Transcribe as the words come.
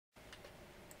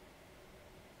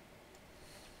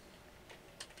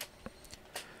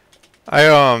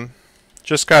I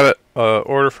just got a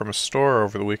order from a store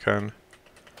over the weekend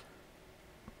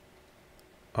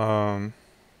um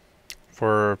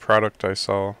for a product I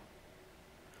sell.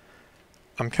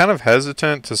 I'm kind of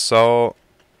hesitant to sell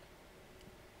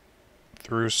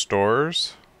through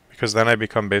stores because then I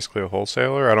become basically a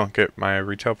wholesaler. I don't get my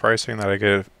retail pricing that I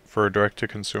get for direct to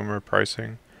consumer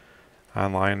pricing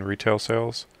online retail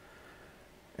sales.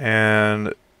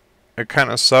 And it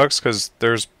kind of sucks because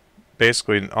there's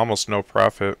basically almost no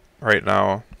profit right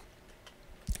now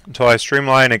until I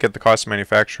streamline and get the cost of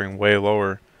manufacturing way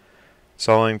lower.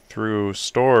 Selling through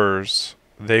stores,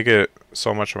 they get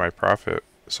so much of my profit,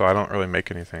 so I don't really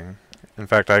make anything. In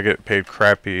fact, I get paid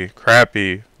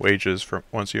crappy wages for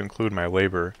once you include my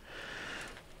labor.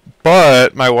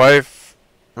 But my wife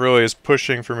really is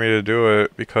pushing for me to do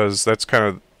it because that's kind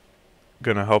of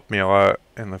gonna help me a lot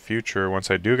in the future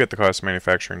once I do get the cost of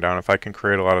manufacturing down. If I can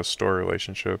create a lot of store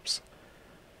relationships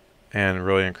and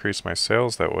really increase my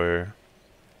sales that way.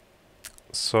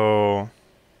 So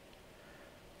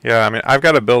yeah, I mean, I've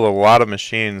got to build a lot of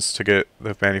machines to get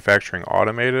the manufacturing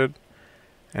automated.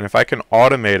 And if I can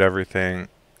automate everything,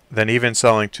 then even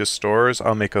selling to stores,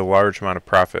 I'll make a large amount of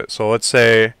profit. So let's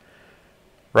say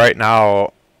right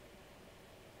now,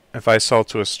 if I sell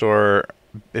to a store,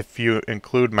 if you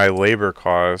include my labor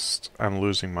cost, I'm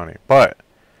losing money. But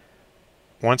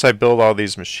once I build all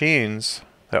these machines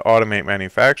that automate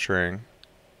manufacturing,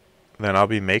 then I'll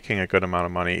be making a good amount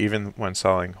of money even when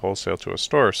selling wholesale to a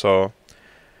store. So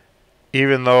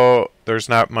even though there's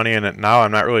not money in it now,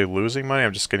 I'm not really losing money.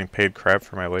 I'm just getting paid crap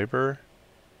for my labor.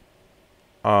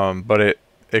 But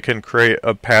it can create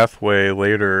a pathway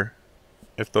later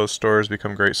if those stores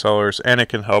become great sellers, and it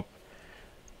can help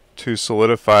to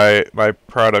solidify my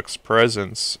product's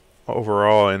presence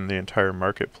overall in the entire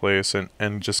marketplace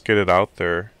and just get it out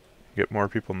there, get more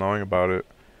people knowing about it,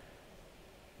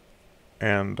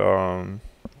 and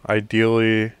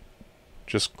ideally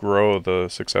just grow the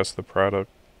success of the product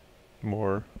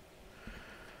more.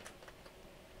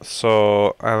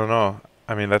 So, I don't know.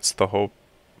 I mean, that's the hope.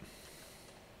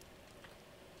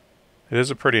 It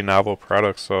is a pretty novel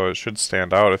product, so it should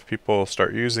stand out. If people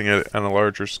start using it on a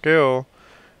larger scale,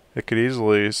 it could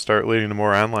easily start leading to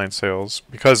more online sales.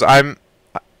 Because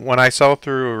when I sell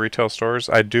through retail stores,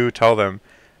 I do tell them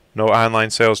no online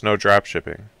sales, no drop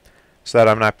shipping, so that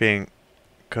I'm not being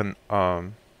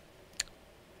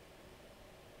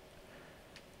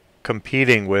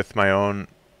competing with my own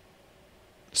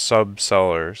sub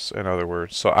sellers. In other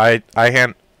words, so I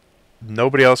hand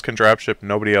nobody else can drop ship,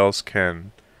 nobody else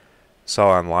can sell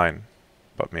online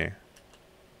but me.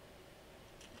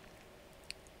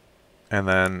 And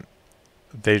then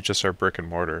they just are brick and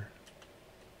mortar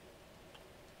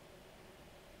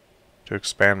to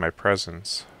expand my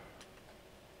presence.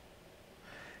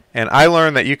 And I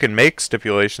learned that you can make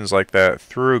stipulations like that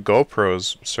through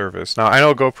GoPro's service. Now, I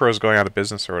know GoPro's going out of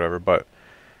business or whatever, but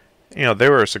you know, they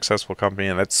were a successful company,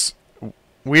 and that's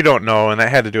we don't know, and that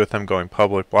had to do with them going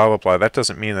public, blah blah blah. That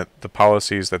doesn't mean that the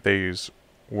policies that they use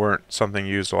weren't something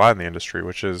used a lot in the industry,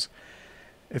 which is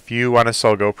if you want to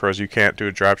sell GoPros, you can't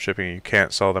do drop shipping, you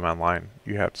can't sell them online.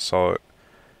 You have to sell it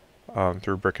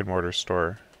through brick and mortar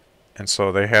store. And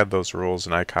so they had those rules,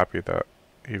 and I copied that.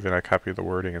 Even I copied the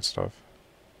wording and stuff.